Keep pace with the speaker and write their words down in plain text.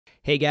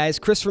Hey guys,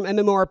 Chris from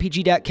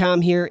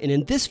MMORPG.com here, and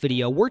in this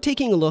video, we're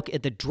taking a look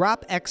at the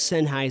Drop X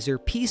Sennheiser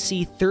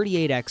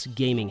PC38X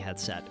gaming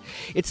headset.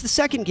 It's the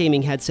second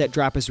gaming headset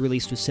Drop has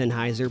released with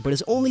Sennheiser, but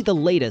is only the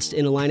latest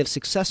in a line of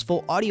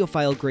successful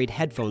audiophile-grade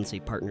headphones they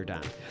partnered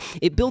on.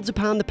 It builds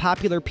upon the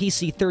popular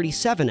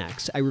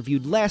PC37X I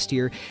reviewed last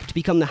year to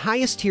become the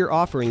highest tier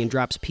offering in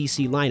Drop's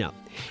PC lineup.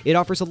 It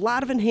offers a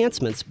lot of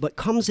enhancements, but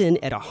comes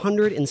in at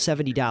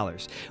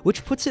 $170,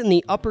 which puts it in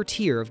the upper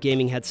tier of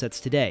gaming headsets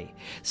today.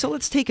 So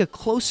let's take a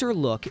closer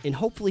look and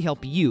hopefully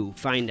help you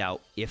find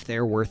out if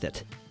they're worth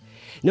it.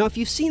 Now, if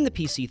you've seen the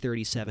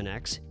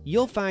PC37X,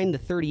 you'll find the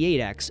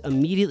 38X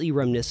immediately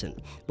reminiscent,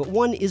 but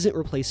one isn't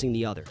replacing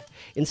the other.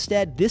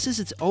 Instead, this is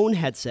its own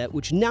headset,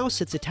 which now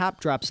sits atop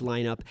Drop's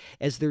lineup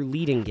as their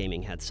leading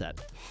gaming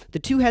headset. The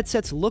two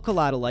headsets look a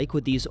lot alike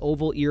with these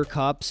oval ear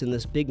cups and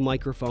this big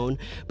microphone,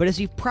 but as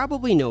you've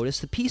probably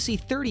noticed, the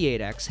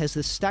PC38X has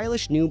this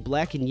stylish new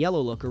black and yellow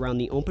look around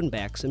the open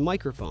backs and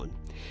microphone.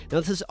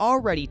 Now, this is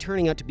already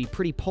turning out to be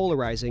pretty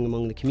polarizing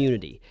among the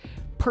community.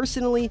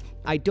 Personally,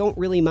 I don't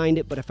really mind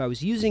it, but if I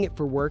was using it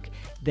for work,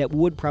 that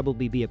would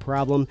probably be a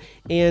problem,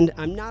 and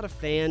I'm not a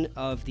fan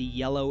of the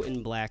yellow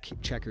and black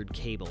checkered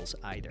cables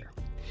either.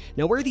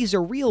 Now, where these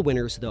are real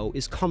winners, though,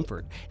 is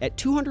comfort. At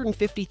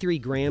 253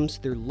 grams,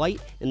 they're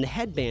light, and the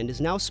headband is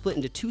now split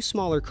into two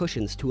smaller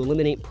cushions to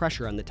eliminate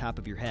pressure on the top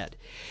of your head.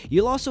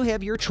 You'll also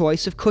have your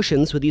choice of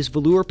cushions with these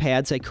velour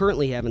pads I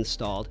currently have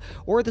installed,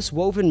 or this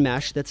woven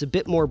mesh that's a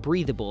bit more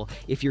breathable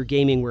if you're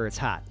gaming where it's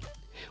hot.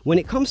 When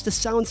it comes to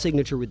sound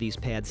signature with these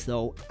pads,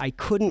 though, I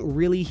couldn't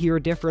really hear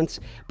a difference,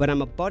 but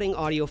I'm a budding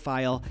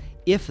audiophile,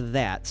 if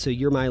that, so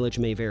your mileage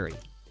may vary.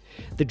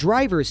 The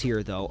drivers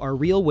here, though, are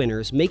real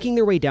winners, making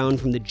their way down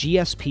from the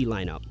GSP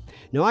lineup.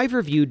 Now, I've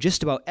reviewed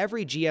just about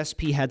every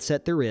GSP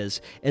headset there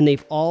is, and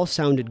they've all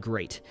sounded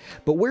great.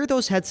 But where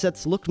those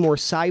headsets looked more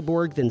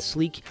cyborg than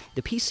sleek,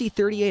 the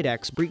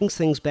PC38X brings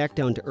things back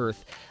down to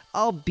earth,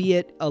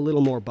 albeit a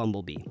little more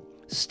bumblebee.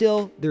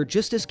 Still, they're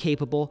just as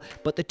capable,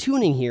 but the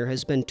tuning here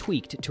has been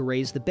tweaked to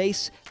raise the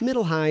bass,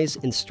 middle highs,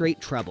 and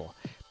straight treble.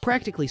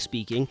 Practically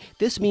speaking,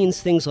 this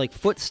means things like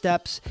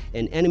footsteps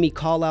and enemy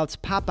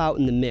callouts pop out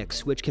in the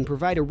mix, which can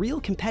provide a real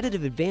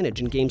competitive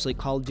advantage in games like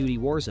Call of Duty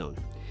Warzone.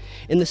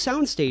 And the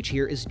soundstage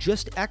here is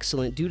just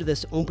excellent due to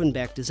this open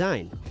back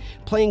design.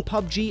 Playing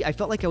PUBG, I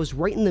felt like I was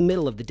right in the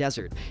middle of the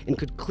desert and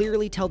could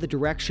clearly tell the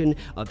direction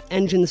of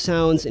engine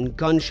sounds and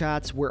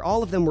gunshots, where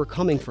all of them were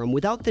coming from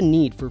without the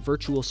need for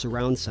virtual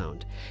surround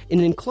sound. In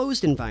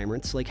enclosed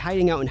environments, like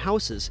hiding out in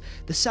houses,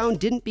 the sound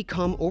didn't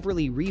become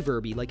overly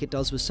reverby like it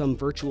does with some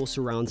virtual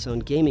surround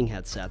sound gaming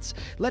headsets,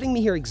 letting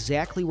me hear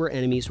exactly where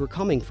enemies were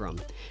coming from.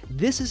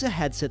 This is a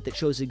headset that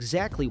shows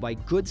exactly why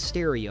good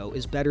stereo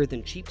is better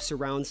than cheap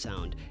surround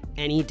sound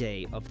any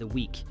day of the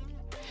week.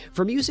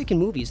 For music and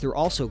movies, they're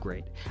also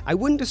great. I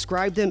wouldn't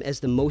describe them as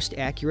the most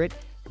accurate.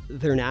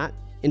 They're not.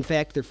 In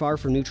fact, they're far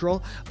from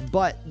neutral,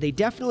 but they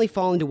definitely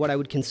fall into what I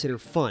would consider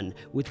fun,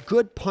 with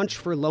good punch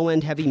for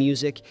low-end heavy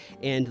music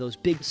and those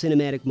big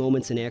cinematic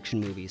moments in action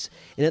movies.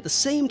 And at the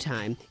same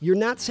time, you're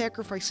not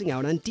sacrificing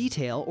out on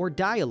detail or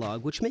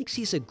dialogue, which makes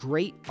these a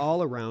great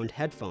all-around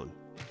headphone.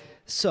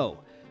 So,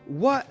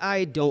 what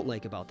I don't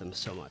like about them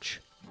so much.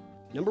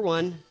 Number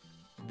one,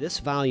 this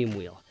volume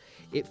wheel.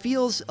 It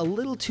feels a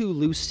little too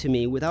loose to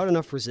me without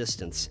enough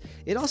resistance.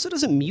 It also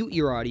doesn't mute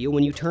your audio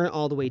when you turn it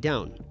all the way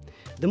down.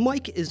 The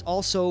mic is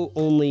also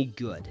only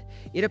good.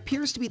 It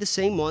appears to be the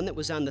same one that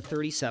was on the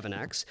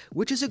 37X,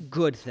 which is a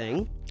good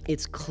thing.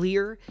 It's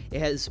clear, it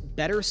has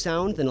better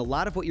sound than a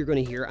lot of what you're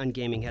going to hear on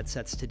gaming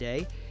headsets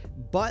today,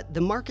 but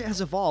the market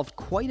has evolved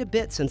quite a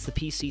bit since the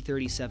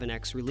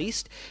PC37X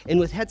released, and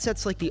with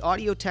headsets like the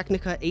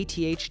Audio-Technica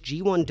ATH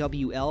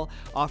G1WL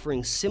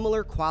offering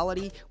similar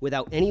quality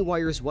without any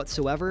wires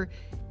whatsoever,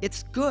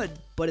 it's good,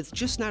 but it's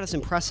just not as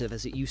impressive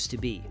as it used to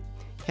be.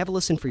 Have a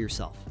listen for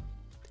yourself.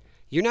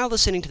 You're now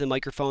listening to the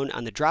microphone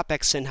on the Drop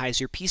X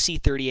Sennheiser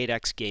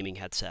PC38X gaming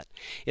headset.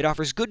 It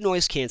offers good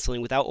noise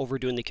canceling without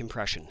overdoing the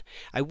compression.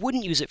 I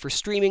wouldn't use it for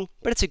streaming,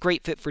 but it's a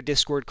great fit for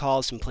Discord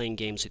calls and playing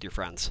games with your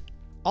friends.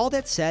 All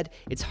that said,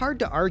 it's hard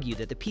to argue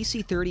that the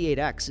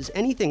PC38X is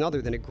anything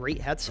other than a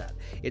great headset.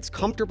 It's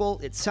comfortable,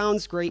 it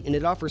sounds great, and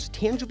it offers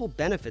tangible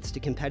benefits to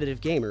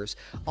competitive gamers,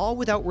 all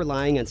without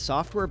relying on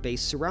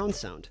software-based surround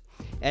sound.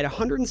 At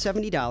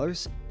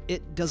 $170,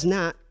 it does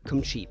not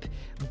come cheap,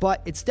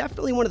 but it's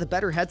definitely one of the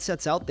better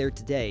headsets out there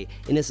today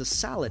and is a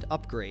solid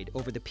upgrade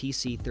over the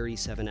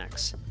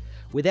PC37X.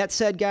 With that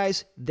said,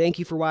 guys, thank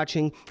you for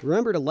watching.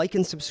 Remember to like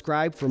and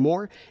subscribe for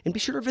more, and be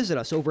sure to visit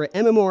us over at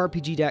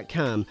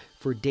MMORPG.com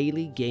for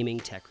daily gaming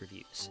tech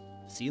reviews.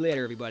 See you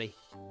later, everybody.